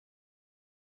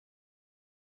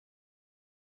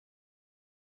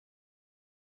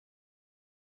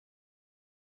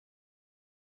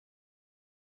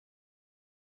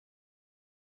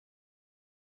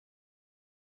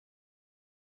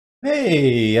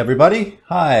Hey, everybody.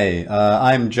 Hi,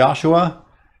 I'm Joshua,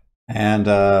 and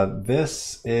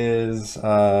this is,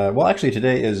 well, actually,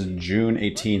 today is June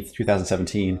 18th,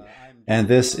 2017, and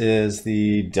this is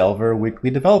the Delver Weekly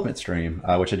Development Stream,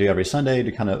 which I do every Sunday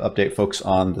to kind of update folks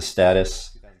on the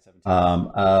status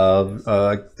of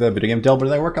the video game Delver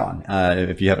that I work on.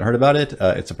 If you haven't heard about it,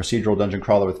 it's a procedural dungeon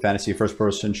crawler with fantasy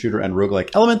first-person shooter and roguelike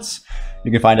elements.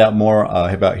 You can find out more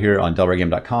about here on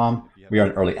delvergame.com. We are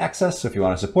in early access, so if you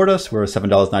want to support us, we're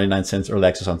 $7.99 early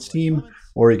access on Steam,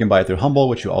 or you can buy it through Humble,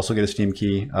 which you also get a Steam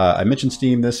key. I mentioned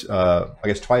Steam this, I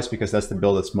guess, twice because that's the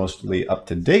build that's mostly up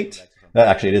to date. That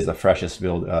actually it is the freshest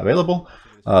build available.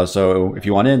 So if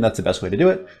you want in, that's the best way to do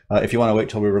it. If you want to wait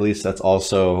till we release, that's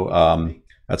also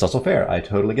fair. I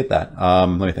totally get that. Let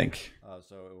me think.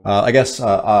 I guess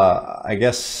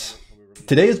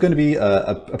today is going to be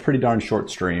a pretty darn short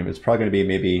stream. It's probably going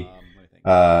to be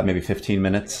maybe 15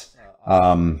 minutes.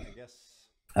 My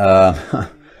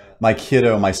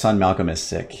kiddo, my son Malcolm, is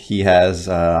sick. He has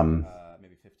hand,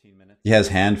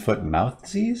 foot, and mouth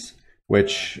disease,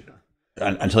 which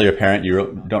until you're a parent,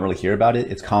 you don't really hear about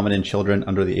it. It's common in children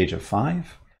under the age of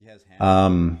 5.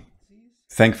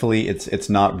 Thankfully, it's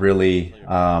not really.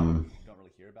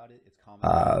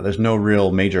 There's no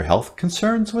real major health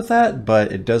concerns with that,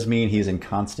 but it does mean he's in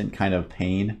constant kind of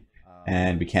pain,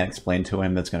 and we can't explain to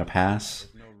him that's going to pass.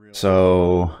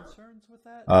 So.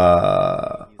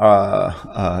 Us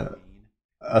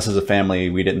as a family,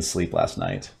 we didn't sleep last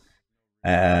night,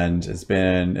 and it's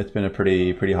been a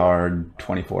pretty hard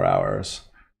 24 hours.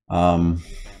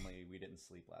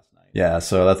 Yeah,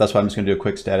 so that's why I'm just going to do a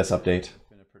quick status update,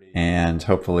 and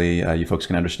hopefully you folks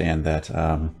can understand that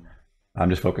I'm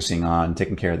just focusing on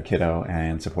taking care of the kiddo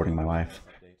and supporting my wife,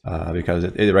 because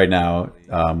right now,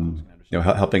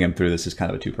 helping him through this is kind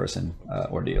of a two-person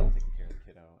ordeal.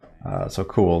 So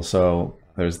cool. So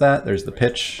there's that. There's the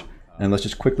pitch. And let's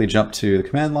just quickly jump to the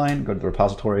command line, go to the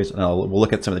repositories, and we'll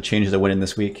look at some of the changes that went in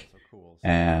this week.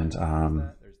 And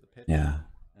yeah.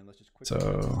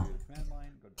 So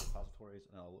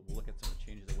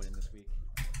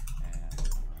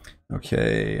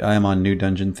okay, I am on new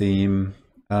dungeon theme.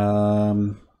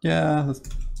 Yeah.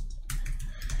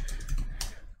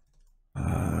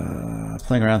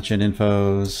 Playing around with gen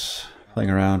infos. Playing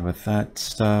around with that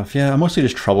stuff. Yeah, I'm mostly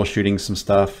just troubleshooting some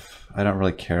stuff. I don't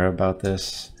really care about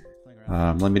this.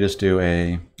 Let me just do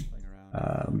a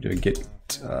git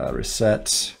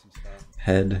reset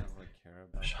head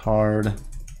hard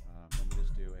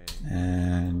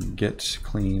and git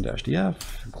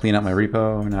clean-df. Clean out my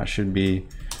repo, and that should be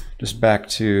just back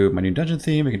to my new dungeon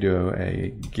theme. We can do a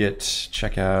git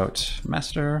checkout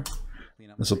master.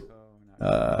 This will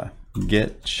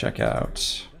git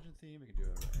checkout.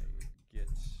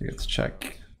 Let's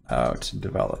check out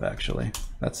develop, actually.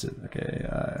 That's it. Okay,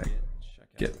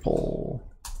 git pull.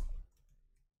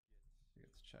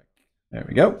 There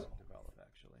we go.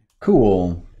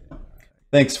 Cool.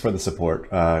 Thanks for the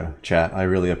support, chat. I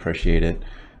really appreciate it.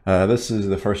 This is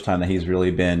the first time that he's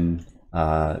really been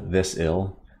this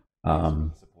ill.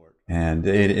 And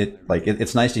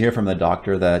it's nice to hear from the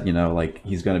doctor that,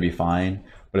 he's going to be fine,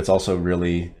 but it's also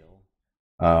really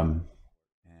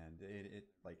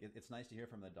it's nice to hear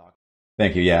from the doctor.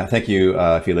 Thank you. Yeah, thank you,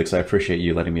 Felix. I appreciate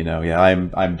you letting me know. Yeah,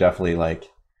 I'm definitely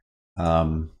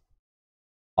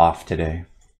off today.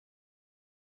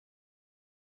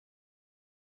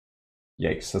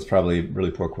 Yikes, that's probably really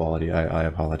poor quality. I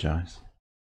apologize.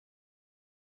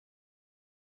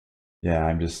 Yeah,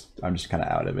 I'm just kind of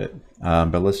out of it.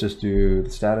 But let's just do the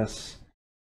status.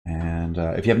 And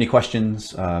if you have any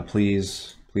questions,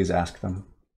 please ask them.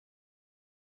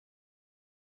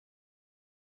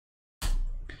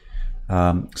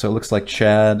 So it looks like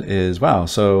Chad is, wow,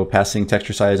 so passing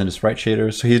texture size into sprite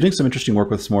shaders. So he's doing some interesting work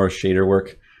with some more shader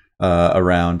work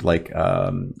around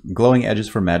glowing edges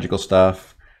for magical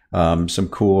stuff, some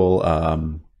cool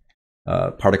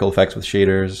particle effects with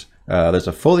shaders. There's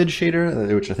a foliage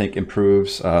shader, which I think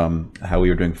improves how we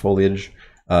were doing foliage,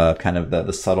 kind of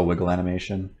the subtle wiggle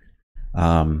animation.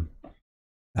 I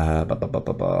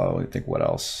think what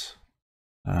else?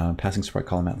 Passing sprite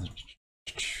column out.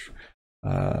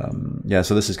 Yeah,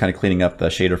 so this is kind of cleaning up the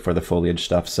shader for the foliage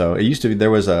stuff. So it used to be, there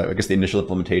was I guess the initial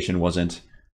implementation wasn't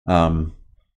perfect,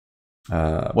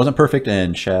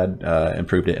 and Chad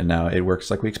improved it, and now it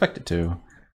works like we expect it to.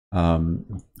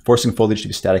 Forcing foliage to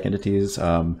be static entities.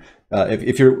 When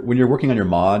you're working on your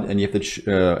mod and you have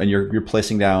to and you're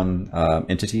placing down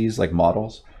entities like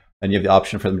models, and you have the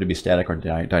option for them to be static or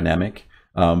dynamic.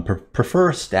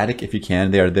 Prefer static if you can.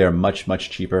 They are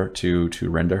much cheaper to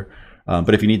render.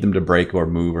 But if you need them to break or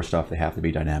move or stuff, they have to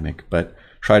be dynamic. But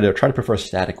try to prefer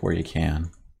static where you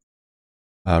can.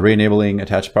 Re-enabling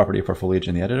attached property for foliage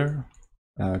in the editor.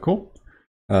 Cool.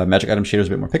 Magic item shader is a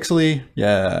bit more pixely.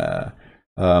 Yeah.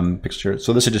 Picture.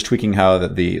 So this is just tweaking how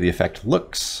the effect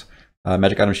looks.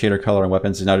 Magic item shader color on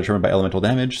weapons is now determined by elemental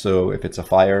damage. So if it's a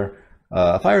fire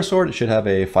sword, it should have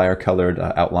a fire colored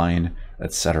outline,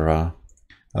 etc.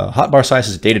 Hotbar size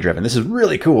is data driven. This is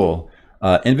really cool.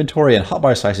 Inventory and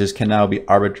hotbar sizes can now be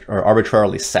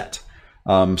arbitrarily set.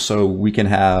 So we can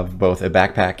have both a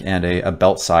backpack and a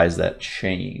belt size that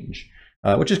change,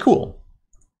 which is cool.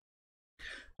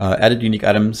 Added unique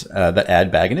items that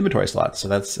add bag and inventory slots. So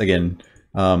that's, again,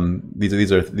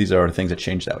 these are things that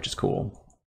change that, which is cool.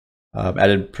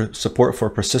 Added support for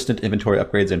persistent inventory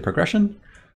upgrades and progression.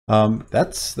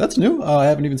 That's new. I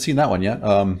haven't even seen that one yet.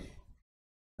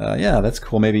 Yeah, that's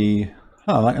cool. Maybe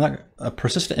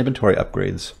persistent inventory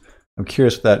upgrades. I'm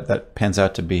curious what that pans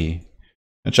out to be.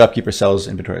 And shopkeeper sells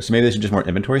inventory. So maybe this is just more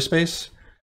inventory space.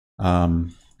 I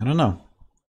don't know.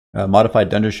 Modified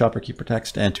dungeon shopper keeper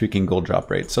text and tweaking gold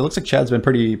drop rate. So it looks like Chad's been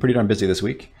pretty darn busy this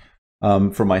week.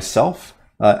 For myself,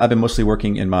 I've been mostly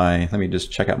working in my, let me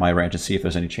just check out my ranch and see if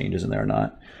there's any changes in there or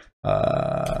not.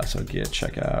 So git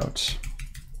checkout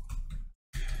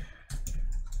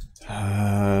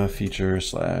feature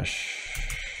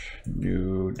 /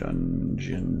 new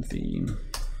dungeon theme.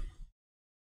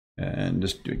 And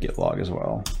just do a git log as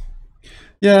well.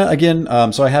 Yeah, again,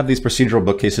 so I have these procedural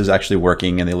bookcases actually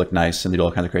working, and they look nice, and they do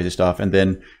all kinds of crazy stuff. And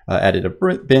then added a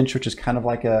bench, which is kind of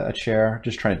like a chair,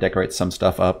 just trying to decorate some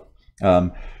stuff up. I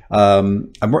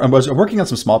was working on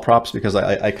some small props because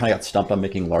I kind of got stumped on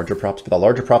making larger props, but the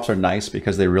larger props are nice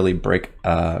because they really break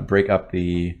up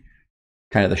the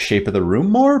kind of the shape of the room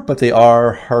more, but they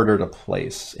are harder to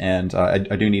place. And I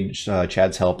do need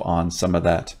Chad's help on some of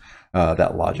that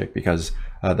logic, because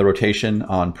the rotation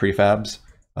on prefabs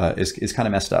is kind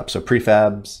of messed up. So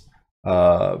prefabs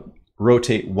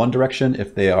rotate one direction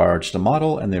if they are just a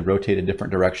model, and they rotate a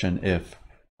different direction if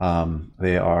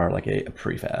they are like a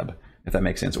prefab, if that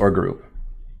makes sense, or a group.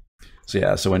 So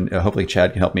yeah, so when hopefully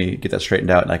Chad can help me get that straightened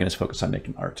out, and I can just focus on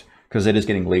making art, because it is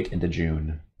getting late into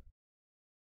June.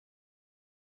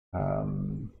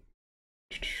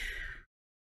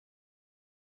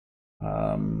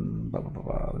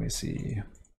 Let me see.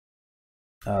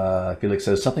 Felix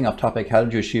says, something off topic, how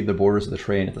did you achieve the borders of the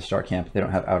terrain at the start camp? They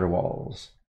don't have outer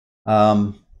walls.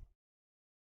 Yeah,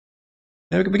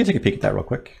 we can take a peek at that real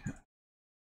quick.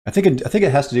 I think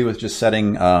it has to do with just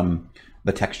setting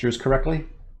the textures correctly.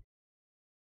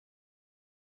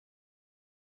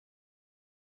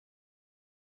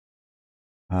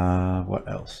 What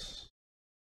else?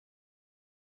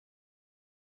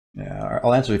 Yeah,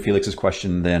 I'll answer Felix's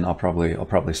question, then I'll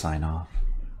probably sign off.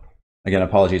 Again,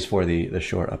 apologies for the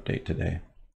short update today.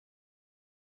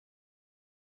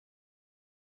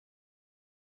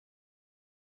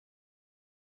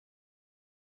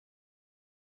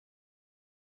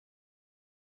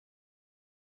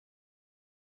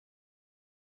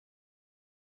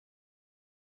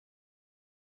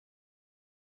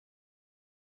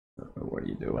 What are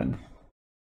you doing?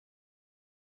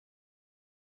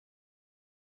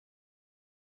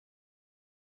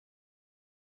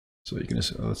 So you can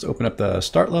just, let's open up the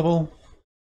start level.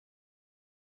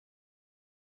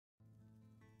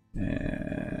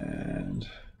 And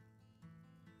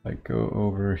I go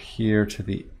over here to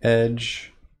the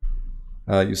edge.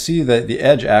 You see that the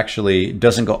edge actually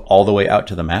doesn't go all the way out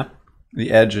to the map.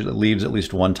 The edge leaves at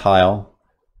least one tile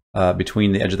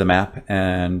between the edge of the map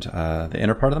and the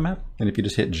inner part of the map. And if you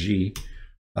just hit G,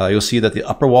 you'll see that the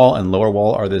upper wall and lower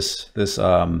wall are this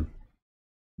kind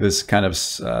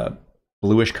of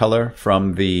bluish color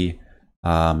from the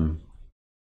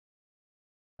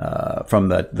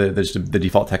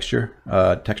default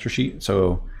texture sheet.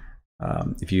 So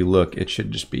if you look, it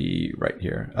should just be right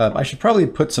here. I should probably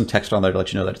put some text on there to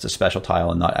let you know that it's a special tile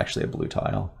and not actually a blue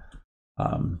tile.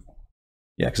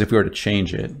 Yeah, because if we were to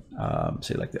change it,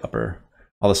 say like the upper,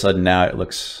 all of a sudden now it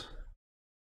looks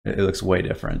way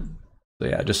different. So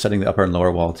yeah, just setting the upper and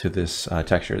lower wall to this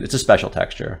texture. It's a special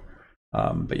texture.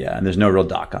 But yeah, and there's no real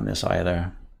dock on this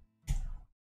either.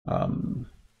 Oh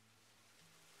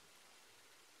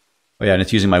yeah, and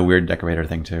it's using my weird decorator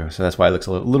thing too, so that's why it looks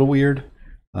a little weird.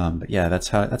 But yeah, that's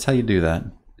how you do that.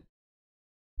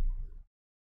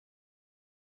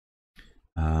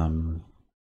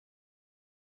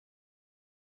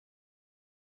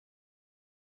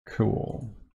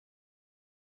 Cool.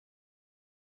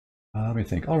 Let me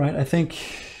think. All right, I think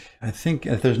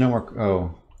if there's no more.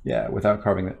 Oh yeah, without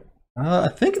carving it. I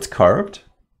think it's carved.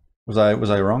 Was I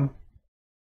wrong?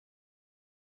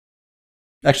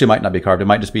 Actually, it might not be carved. It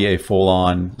might just be a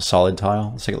full-on solid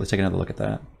tile. Let's take another look at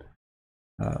that.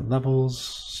 Levels,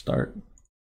 start.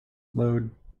 Load.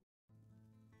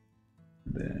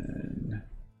 Then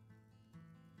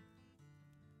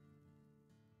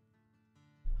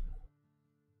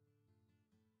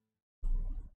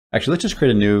actually, let's just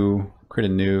create a new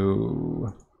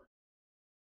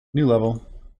level.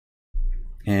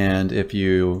 And if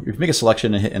you make a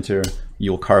selection and hit enter,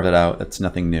 you'll carve it out. That's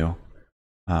nothing new.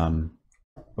 But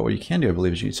what you can do, I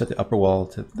believe, is you set the upper wall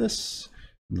to this,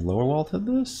 and the lower wall to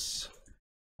this.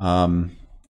 And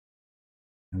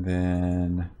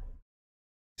then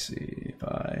let's see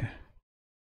if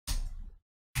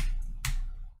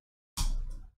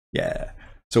yeah.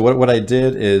 So what I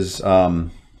did is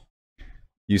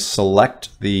you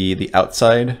select the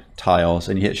outside tiles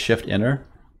and you hit Shift Enter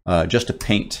just to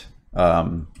paint.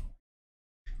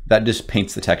 That just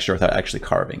paints the texture without actually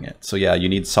carving it. So yeah, you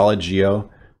need solid geo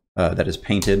that is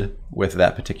painted with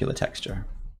that particular texture,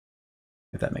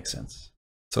 if that makes sense.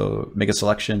 So make a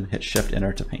selection, hit Shift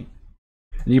Enter to paint.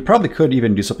 And you probably could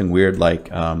even do something weird like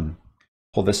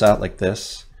pull this out like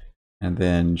this, and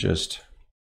then just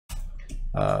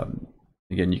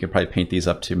again, you can probably paint these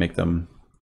up to make them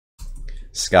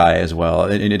sky as well.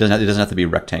 And it doesn't have to be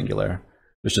rectangular,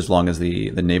 just as long as the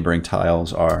neighboring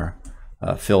tiles are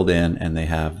filled in and they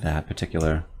have that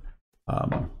particular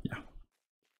yeah.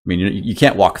 I mean, you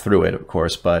can't walk through it, of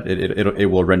course, but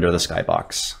it will render the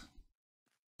skybox.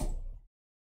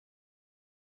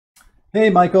 Hey,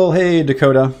 Michael. Hey,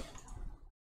 Dakota.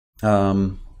 Yeah,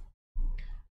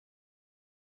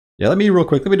 let me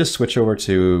just switch over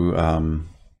to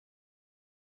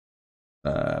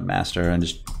master and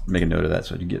just make a note of that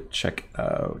so you get check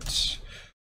out,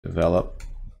 develop,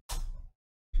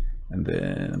 and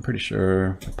then I'm pretty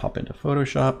sure I'll pop into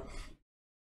Photoshop.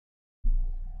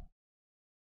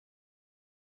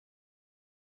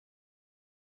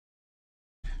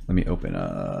 Let me open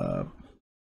up,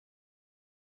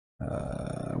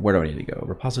 where do I need to go?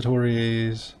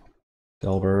 Repositories,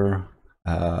 Delver,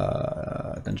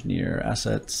 Engineer,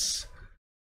 Assets.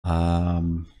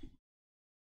 So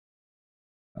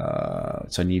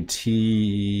I need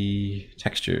T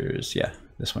textures, yeah,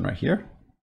 this one right here.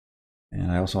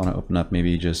 And I also want to open up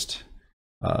maybe just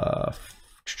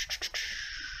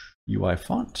UI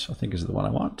font, I think is the one I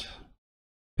want.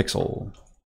 Pixel.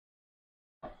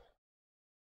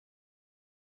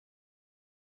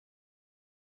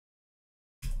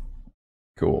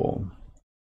 Cool.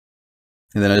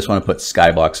 And then I just want to put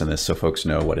Skybox in this so folks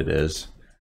know what it is.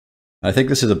 I think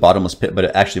this is a bottomless pit, but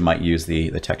it actually might use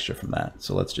the texture from that.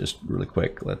 So let's just really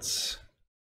quick, let's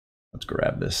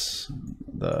grab this,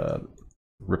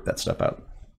 rip that stuff out.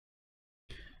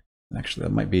 Actually,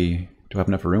 that might be, do I have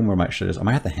enough room, or I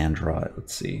might have to hand draw it.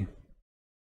 Let's see.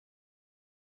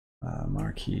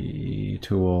 Marquee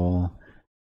tool,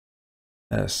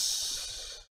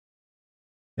 S,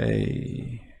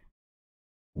 A,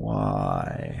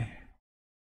 Y,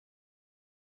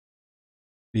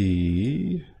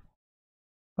 B,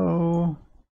 O,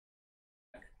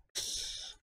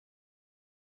 X.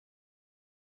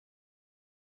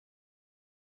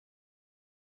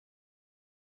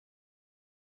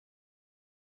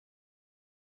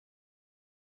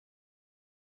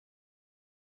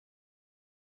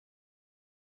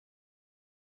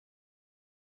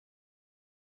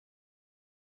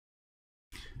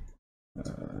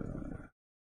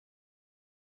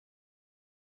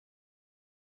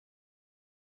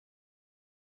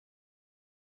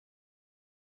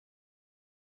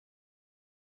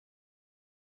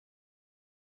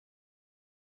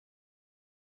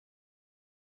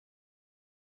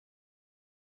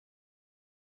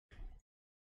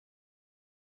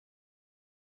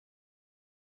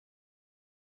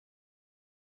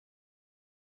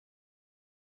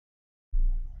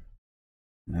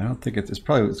 I don't think it's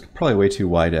probably way too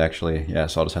wide actually. Yeah,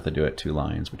 so I'll just have to do it 2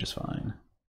 lines, which is fine.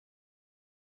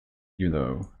 Even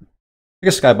though I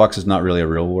guess Skybox is not really a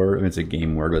real word. I mean, it's a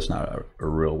game word, but it's not a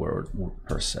real word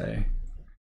per se.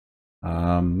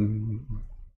 Yeah,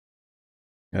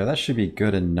 that should be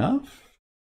good enough.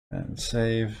 And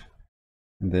save.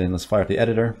 And then let's fire up the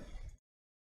editor.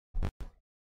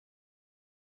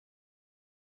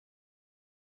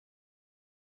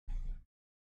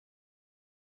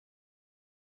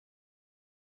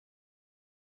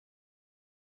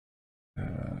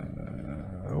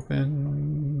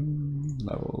 Open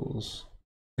levels.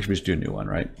 Actually, we just do a new one,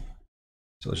 right?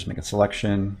 So let's just make a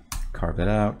selection, carve it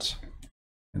out,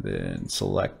 and then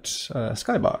select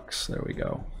Skybox. There we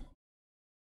go.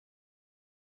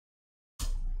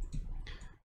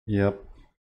 Yep.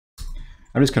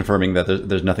 I'm just confirming that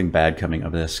there's nothing bad coming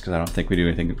of this because I don't think we do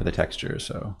anything for the texture.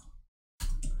 So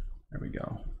there we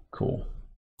go. Cool.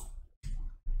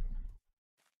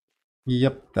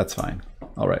 Yep, that's fine.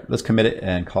 Cool. All right, let's commit it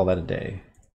and call that a day.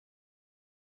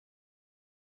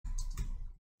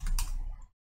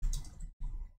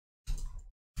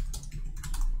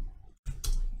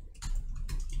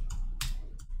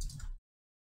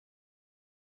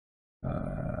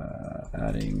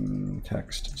 Adding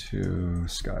text to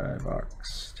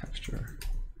Skybox texture.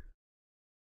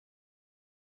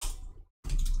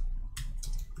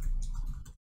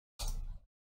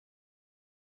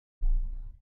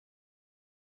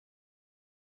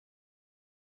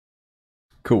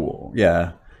 Cool.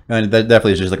 Yeah, and that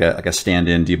definitely is just like a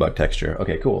stand-in debug texture.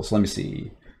 Okay, cool. So let me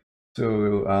see.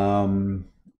 So,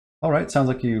 all right. Sounds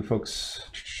like you folks.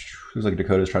 Looks like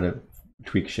Dakota's trying to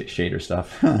tweak shader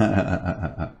stuff.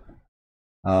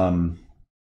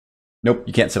 Nope,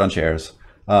 you can't sit on chairs.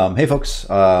 Hey folks,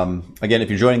 again, if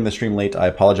you're joining the stream late, I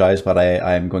apologize, but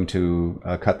I'm going to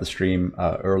cut the stream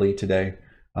early today.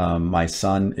 My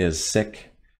son is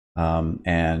sick,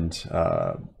 and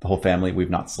the whole family, we've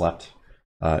not slept.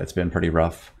 It's been pretty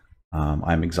rough.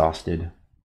 I'm exhausted.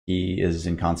 He is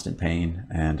in constant pain,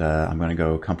 and I'm going to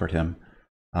go comfort him.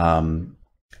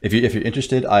 If you're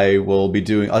interested, I will be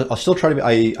doing. I'll still try to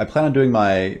be. I plan on doing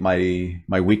my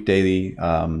weekday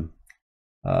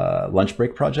lunch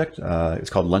break project. It's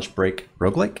called Lunch Break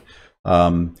Roguelike.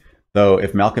 Though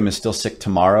if Malcolm is still sick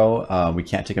tomorrow, we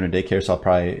can't take him to daycare, so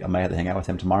I might have to hang out with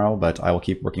him tomorrow. But I will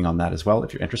keep working on that as well.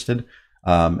 If you're interested,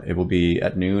 it will be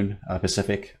at noon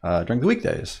Pacific during the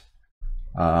weekdays.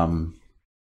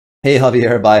 Hey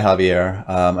Javier, bye Javier.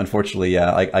 Unfortunately,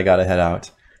 yeah, I gotta head out.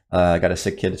 I got a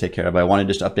sick kid to take care of. But I wanted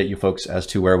just to update you folks as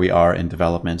to where we are in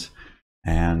development,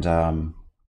 and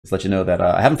just let you know that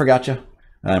I haven't forgot you,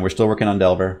 and we're still working on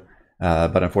Delver.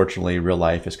 But unfortunately, real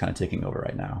life is kind of taking over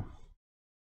right now.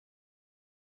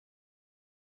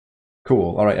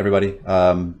 Cool. All right, everybody.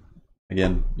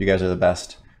 Again, you guys are the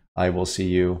best. I will see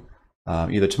you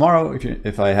either tomorrow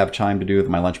if I have time to do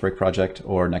my lunch break project,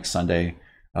 or next Sunday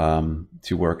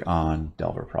to work on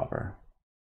Delver proper.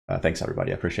 Thanks,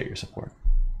 everybody. I appreciate your support.